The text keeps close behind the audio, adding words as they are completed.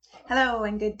Hello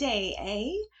and good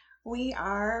day, We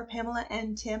are Pamela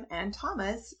and Tim and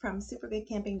Thomas from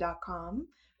supergoodcamping.com.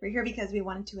 We're here because we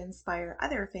wanted to inspire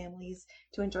other families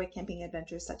to enjoy camping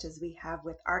adventures such as we have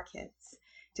with our kids.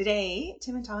 Today,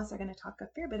 Tim and Thomas are going to talk a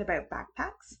fair bit about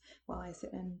backpacks while I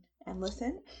sit and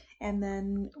listen. And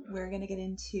then we're going to get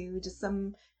into just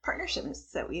some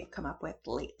partnerships that we've come up with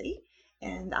lately.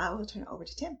 And I will turn it over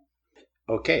to Tim.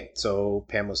 Okay, so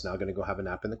Pamela's now going to go have a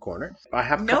nap in the corner.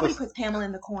 Nobody puts Pamela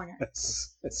in the corner.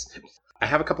 I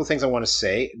have a couple of things I want to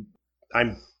say.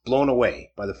 I'm blown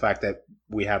away by the fact that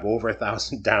we have over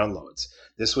 1,000 downloads.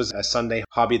 This was a Sunday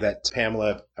hobby that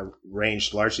Pamela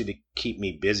arranged largely to keep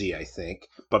me busy, I think,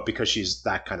 but because she's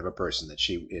that kind of a person that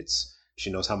she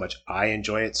knows how much I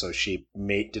enjoy it, so she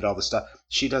did all the stuff.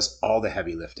 She does all the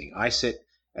heavy lifting. I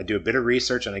do a bit of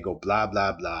research, and I go blah,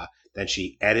 blah, blah. Then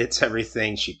she edits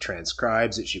everything. She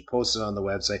transcribes it. She posts it on the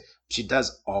website. She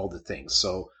does all the things.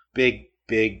 So big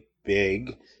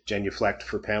genuflect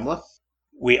for Pamela.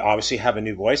 We obviously have a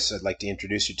new voice. I'd like to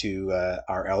introduce you to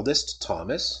our eldest,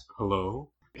 Thomas. Hello.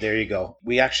 There you go.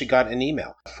 We actually got an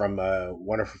email from a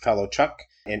wonderful fellow, Chuck,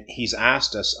 and he's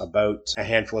asked us about a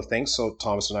handful of things. So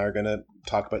Thomas and I are going to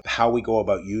talk about how we go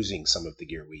about using some of the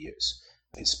gear we use.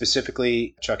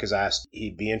 Specifically, Chuck has asked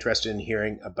he'd be interested in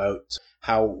hearing about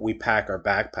how we pack our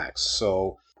backpacks.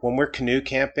 So when we're canoe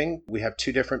camping, we have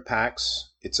two different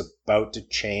packs. It's about to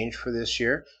change for this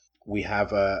year. We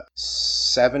have a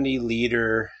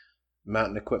 70-liter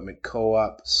Mountain Equipment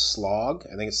Co-op Slog.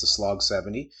 I think it's the Slog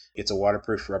 70. It's a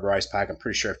waterproof rubberized pack. I'm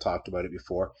pretty sure I've talked about it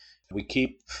before. We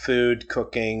keep food,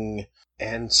 cooking,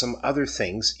 and some other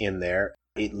things in there.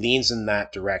 It leans in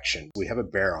that direction. We have a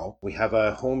barrel. We have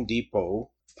a Home Depot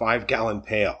 5-gallon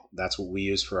pail. That's what we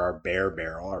use for our bear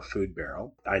barrel, our food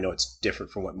barrel. I know it's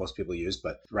different from what most people use,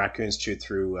 but raccoons chewed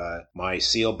through my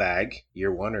seal bag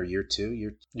year one or year two?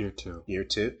 Year two. Year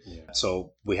two. Yeah.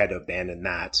 So we had to abandon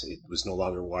that. It was no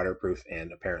longer waterproof,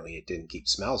 and apparently it didn't keep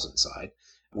smells inside.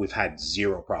 We've had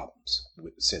zero problems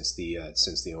since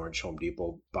the orange Home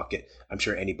Depot bucket. I'm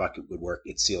sure any bucket would work.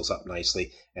 It seals up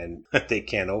nicely, and they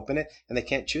can't open it, and they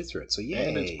can't chew through it. So yay!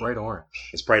 And it's bright orange.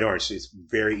 It's bright orange. So it's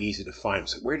very easy to find.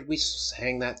 So where did we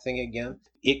hang that thing again?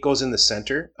 It goes in the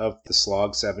center of the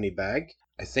Slog 70 bag.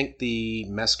 I think the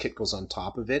mess kit goes on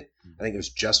top of it. I think there's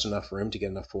just enough room to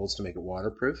get enough folds to make it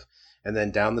waterproof. And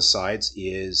then down the sides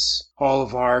is all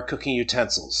of our cooking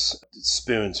utensils,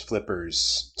 spoons,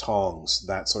 flippers, tongs,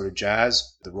 that sort of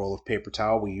jazz. The roll of paper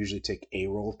towel, we usually take a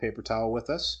roll of paper towel with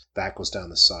us. That goes down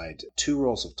the side. 2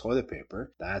 rolls of toilet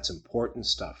paper. That's important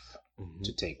stuff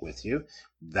to take with you.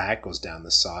 That goes down the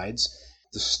sides.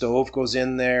 The stove goes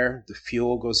in there. The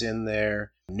fuel goes in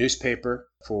there. Newspaper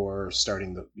for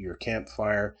starting your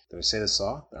campfire. Did I say the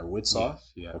saw? Our wood saw?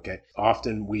 Yes, yeah. Okay.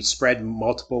 Often we spread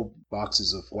multiple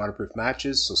boxes of waterproof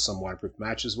matches, so some waterproof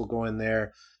matches will go in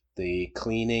there. The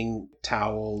cleaning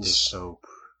towels.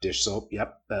 Dish soap,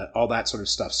 yep. All that sort of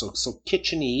stuff. So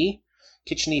kitchen-y,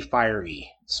 fire-y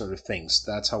sort of things.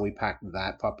 That's how we pack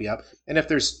that puppy up. And if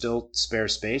there's still spare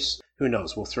space, who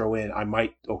knows? I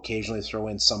might occasionally throw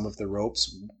in some of the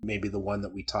ropes, maybe the one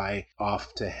that we tie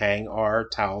off to hang our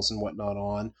towels and whatnot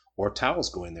on, or towels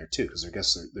go in there too, because I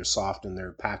guess they're soft and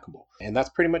they're packable. And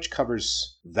that pretty much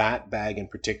covers that bag in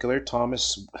particular.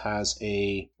 Thomas has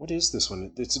what is this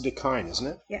one? It's a Dakine, isn't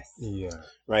it? Yes. Yeah.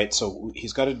 Right, so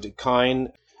he's got a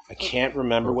Dakine. I can't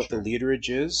remember what the literage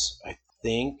is. I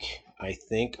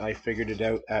think I figured it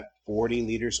out at 40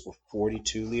 liters or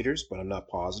 42 liters, but I'm not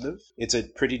positive. It's a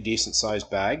pretty decent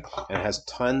sized bag, and it has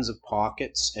tons of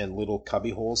pockets and little cubby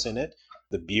holes in it.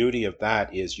 The beauty of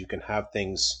that is you can have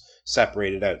things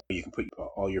separated out. You can put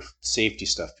all your safety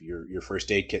stuff, your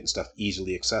first aid kit and stuff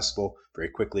easily accessible, very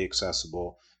quickly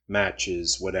accessible,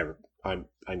 matches, whatever. I'm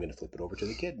going to flip it over to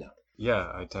the kid now.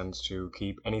 Yeah, I tend to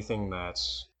keep anything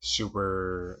that's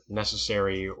super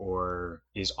necessary or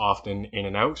is often in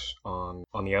and out on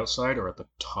the outside or at the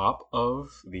top of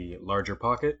the larger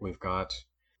pocket. We've got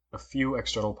a few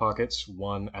external pockets,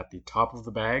 one at the top of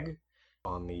the bag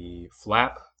on the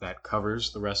flap that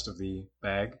covers the rest of the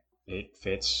bag. It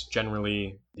fits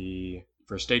generally the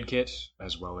first aid kit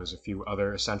as well as a few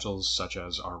other essentials such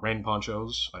as our rain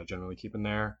ponchos I generally keep in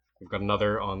there. We've got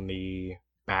another on the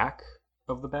back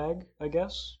of the bag, I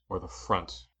guess, or the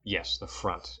front. Yes, the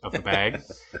front of the bag.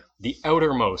 The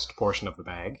outermost portion of the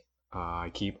bag.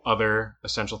 I keep other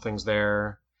essential things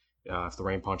there. If the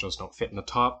rain ponchos don't fit in the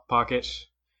top pocket,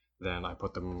 then I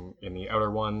put them in the outer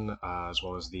one, as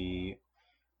well as the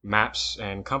maps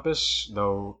and compass,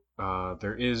 though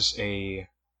there's an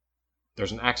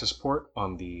access port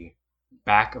on the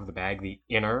back of the bag, the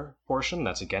inner portion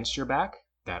that's against your back,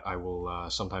 that I will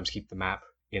sometimes keep the map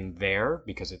in there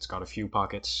because it's got a few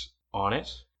pockets on it.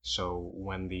 So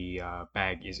when the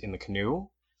bag is in the canoe,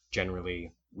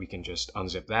 generally we can just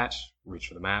unzip that, reach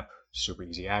for the map, super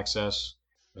easy access.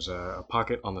 There's a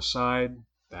pocket on the side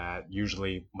that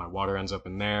usually my water ends up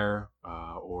in there,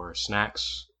 or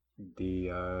snacks.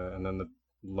 And then the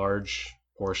large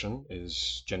portion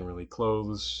is generally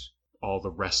clothes, all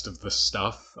the rest of the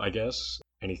stuff, I guess.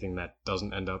 Anything that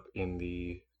doesn't end up in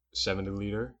the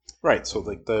 70-liter. Right. So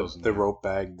like the Goes in there. rope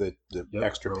bag, the Yep,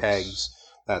 extra ropes. pegs,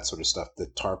 that sort of stuff. The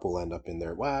tarp will end up in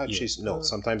there. Well, actually, Yeah. no.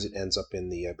 Sometimes it ends up in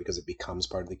the because it becomes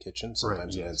part of the kitchen.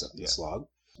 Sometimes it yes, ends up in the yeah. slog.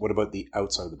 What about the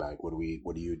outside of the bag? What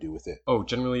do you do with it? Oh,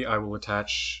 generally I will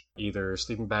attach either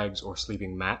sleeping bags or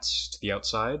sleeping mats to the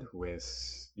outside with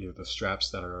either the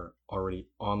straps that are already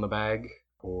on the bag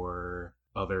or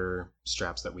other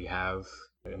straps that we have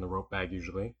in the rope bag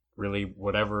usually. Really,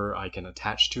 whatever I can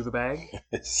attach to the bag,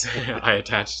 I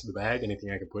attach to the bag. Anything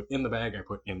I can put in the bag, I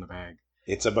put in the bag.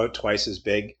 It's about twice as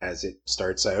big as it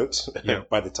starts out. Yep.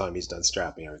 By the time he's done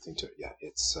strapping everything to it, yeah,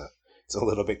 it's a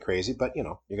little bit crazy, but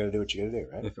you're gonna do what you gotta do,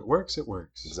 right? If it works, it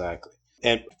works. Exactly.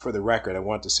 And for the record, I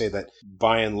want to say that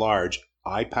by and large,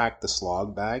 I pack the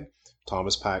slog bag.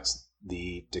 Thomas packs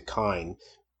the Dakine,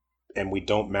 and we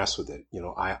don't mess with it.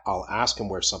 I'll ask him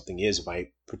where something is if I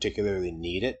particularly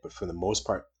need it, but for the most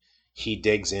part, he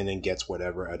digs in and gets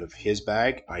whatever out of his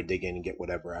bag. I dig in and get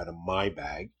whatever out of my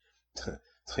bag.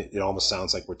 It almost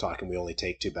sounds like we're talking we only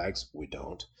take 2 bags. We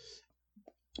don't.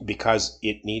 Because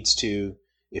it needs to,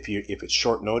 if it's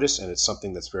short notice and it's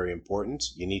something that's very important,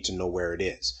 you need to know where it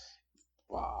is.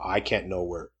 I can't know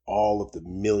where all of the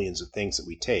millions of things that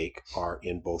we take are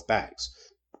in both bags.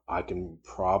 I can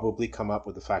probably come up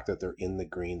with the fact that they're in the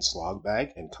green slog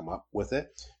bag and come up with it.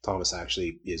 Thomas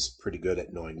actually is pretty good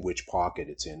at knowing which pocket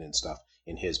it's in and stuff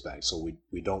in his bag. So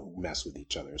we don't mess with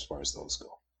each other as far as those go.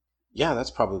 Yeah,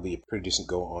 that's probably a pretty decent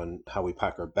go on how we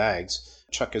pack our bags.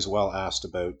 Chuck as well asked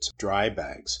about dry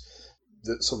bags.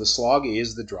 So the slog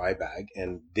is the dry bag,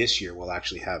 and this year we'll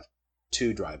actually have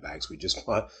 2 dry bags. We just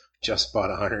bought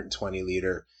a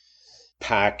 120-liter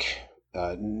pack.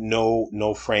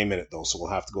 No frame in it though, so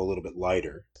we'll have to go a little bit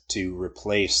lighter to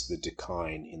replace the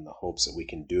Dakine in the hopes that we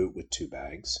can do it with 2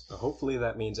 bags. So hopefully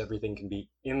that means everything can be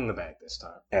in the bag this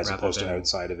time. As rather opposed to than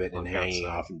outside of it and on the hanging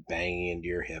outside. off and banging into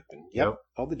your hip and Yep.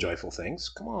 all the joyful things.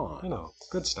 Come on.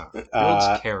 Good stuff.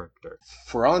 Builds character.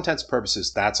 For all intents and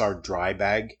purposes, that's our dry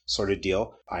bag sort of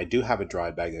deal. I do have a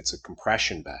dry bag that's a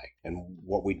compression bag. And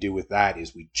what we do with that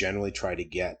is we generally try to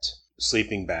get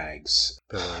sleeping bags,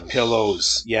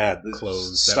 pillows,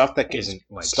 clothes, stuff that can isn't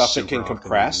like stuff that super can often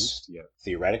compress. used. Yeah.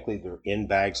 Theoretically, they're in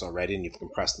bags already, and you've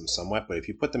compressed them somewhat. But if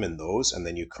you put them in those, and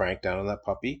then you crank down on that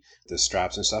puppy, the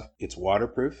straps and stuff, it's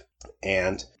waterproof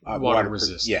and Water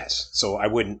resistant. Yes, so I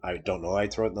don't know.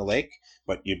 I'd throw it in the lake,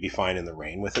 but you'd be fine in the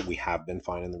rain with it. We have been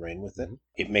fine in the rain with it. Mm-hmm.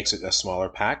 It makes it a smaller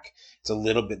pack. It's a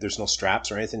little bit. There's no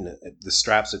straps or anything. The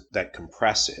straps that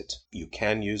compress it, you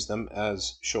can use them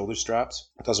as shoulder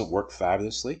straps. It doesn't work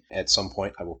fabulously. At some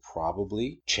point, I will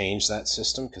probably change that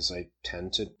system because I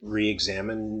tend to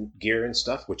re-examine gear and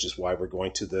stuff, which is why we're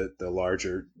going to the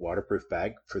larger waterproof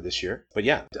bag for this year. But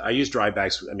yeah, I use dry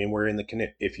bags. I mean, we're in the canoe.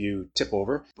 If you tip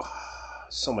over,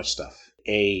 so much stuff.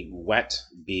 A, wet,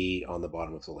 B, on the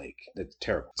bottom of the lake. That's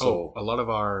terrible. So a lot of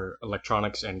our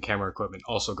electronics and camera equipment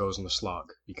also goes in the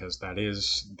slog because that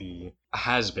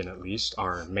has been at least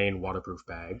our main waterproof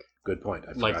bag. Good point.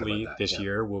 I forgot Likely about that. this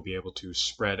year we'll be able to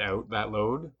spread out that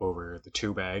load over the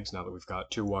 2 bags now that we've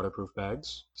got 2 waterproof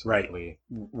bags. So right. hopefully...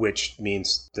 Which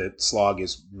means the slog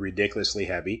is ridiculously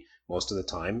heavy most of the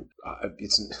time.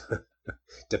 It's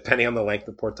depending on the length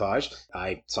of portage,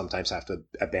 I sometimes have to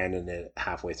abandon it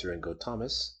halfway through and go,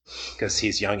 Thomas, because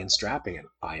he's young and strapping and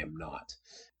I am not.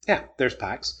 Yeah, there's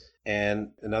packs.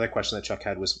 And another question that Chuck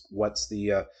had was, what's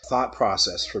the thought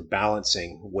process for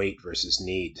balancing weight versus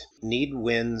need? Need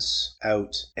wins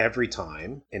out every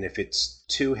time. And if it's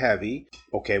too heavy,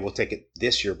 okay, we'll take it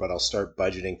this year, but I'll start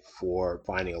budgeting for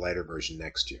finding a lighter version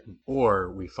next year.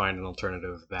 Or we find an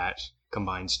alternative that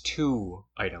combines 2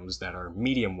 items that are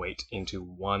medium weight into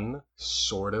one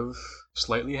sort of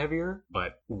slightly heavier,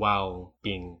 but while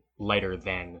being lighter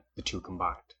than the 2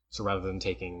 combined. So rather than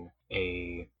taking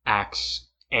a axe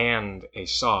and a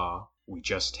saw, we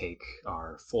just take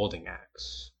our folding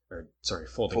axe.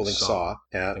 Folding saw.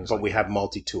 Yeah, but like we have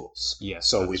multi-tools. Yes.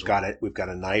 So we've got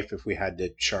a knife if we had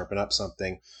to sharpen up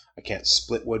something. I can't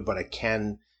split wood, but I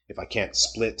can, if I can't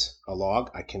split a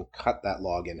log, I can cut that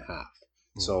log in half.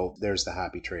 So there's the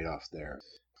happy trade-off there.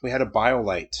 We had a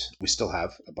BioLite. We still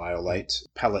have a BioLite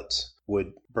pellet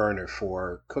wood burner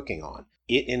for cooking on.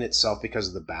 It in itself, because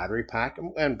of the battery pack,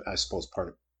 and I suppose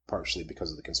part partially because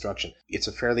of the construction. It's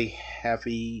a fairly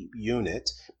heavy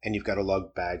unit, and you've got to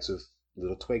lug bags of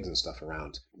little twigs and stuff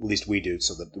around. At least we do,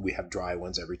 so that we have dry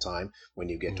ones every time when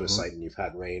you get to a site and you've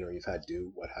had rain or you've had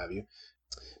dew, what have you.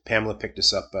 Pamela picked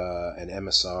us up an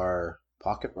MSR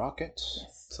pocket rocket.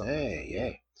 Yes. Hey,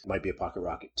 yay. Might be a pocket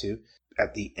rocket too.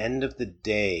 At the end of the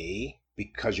day,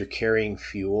 because you're carrying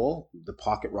fuel, the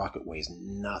pocket rocket weighs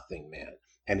nothing, man.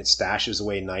 And it stashes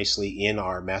away nicely in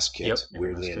our mess kit, Yep,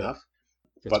 weirdly mess kit. enough.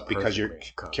 It's But because you're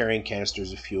perfectly cut. carrying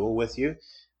canisters of fuel with you,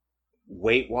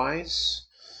 weight-wise,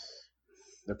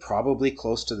 they're probably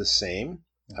close to the same.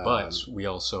 But we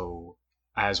also,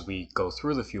 as we go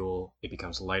through the fuel, it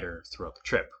becomes lighter throughout the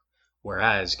trip.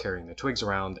 Whereas carrying the twigs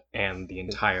around and the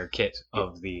entire kit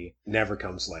of the Never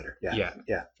comes lighter. Yeah.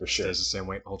 Yeah, for sure. stays the same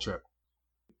weight the whole trip.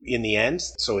 In the end,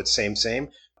 so it's same.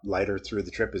 Lighter through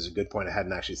the trip is a good point. I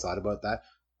hadn't actually thought about that.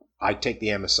 I take the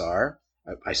MSR.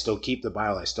 I still keep the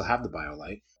BioLite. I still have the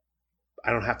BioLite.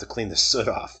 I don't have to clean the soot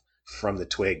off from the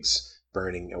twigs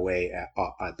burning away at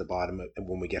the bottom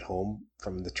when we get home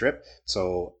from the trip.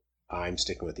 So I'm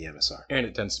sticking with the MSR. And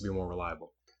it tends to be more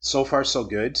reliable. So far, so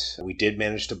good. We did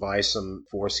manage to buy some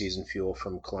four-season fuel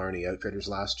from Killarney Outfitters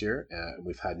last year, and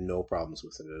we've had no problems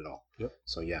with it at all. Yep.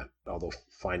 So yeah, although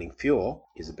finding fuel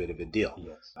is a bit of a deal.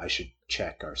 Yes. I should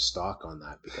check our stock on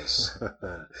that because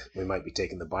we might be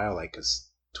taking the BioLite because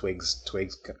twigs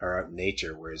are out in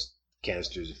nature, whereas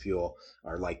canisters of fuel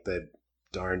are like the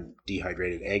darn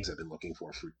dehydrated eggs I've been looking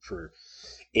for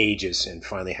ages, and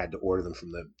finally had to order them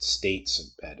from the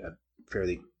States at a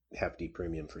fairly hefty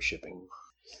premium for shipping.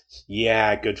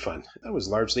 Yeah, good fun. That was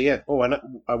largely it. Oh, and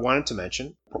I wanted to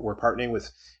mention we're partnering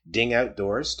with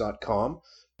dingoutdoors.com.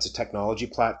 It's a technology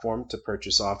platform to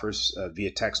purchase offers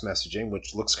via text messaging,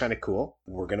 which looks kind of cool.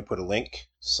 We're going to put a link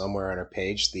somewhere on our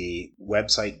page. The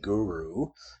website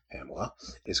guru, Pamela,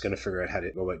 is going to figure out how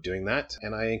to go about doing that.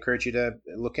 And I encourage you to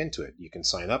look into it. You can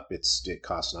sign up. It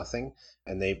costs nothing.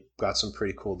 And they've got some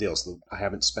pretty cool deals. I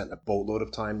haven't spent a boatload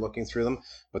of time looking through them,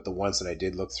 but the ones that I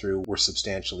did look through were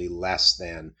substantially less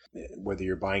than whether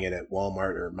you're buying it at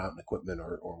Walmart or Mountain Equipment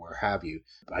or where have you.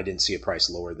 I didn't see a price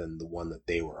lower than the one that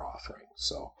they were offering.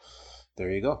 So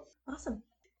there you go. Awesome.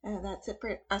 That's it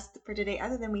for us for today.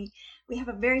 Other than we have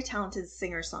a very talented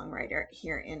singer-songwriter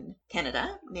here in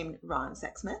Canada named Ron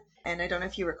Sexsmith. And I don't know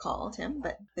if you recall, Tim,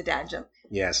 but the dad joke.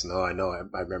 Yes, no, I know.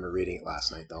 I remember reading it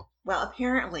last night, though. Well,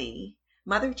 apparently,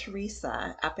 Mother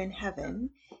Teresa up in heaven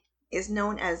is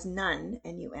known as none,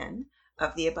 N-U-N,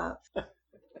 of the above.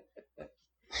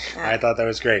 I thought that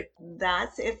was great.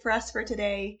 That's it for us for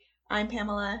today. I'm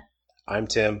Pamela. I'm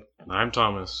Tim. And I'm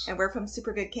Thomas. And we're from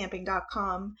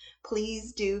supergoodcamping.com.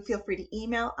 Please do feel free to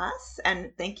email us.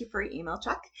 And thank you for your email,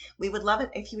 Chuck. We would love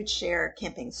it if you would share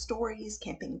camping stories,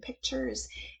 camping pictures,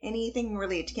 anything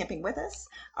related to camping with us.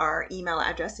 Our email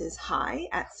address is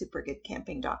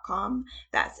hi@supergoodcamping.com.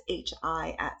 That's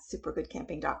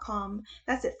hi@supergoodcamping.com.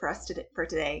 That's it for us for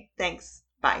today. Thanks.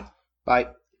 Bye.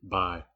 Bye. Bye.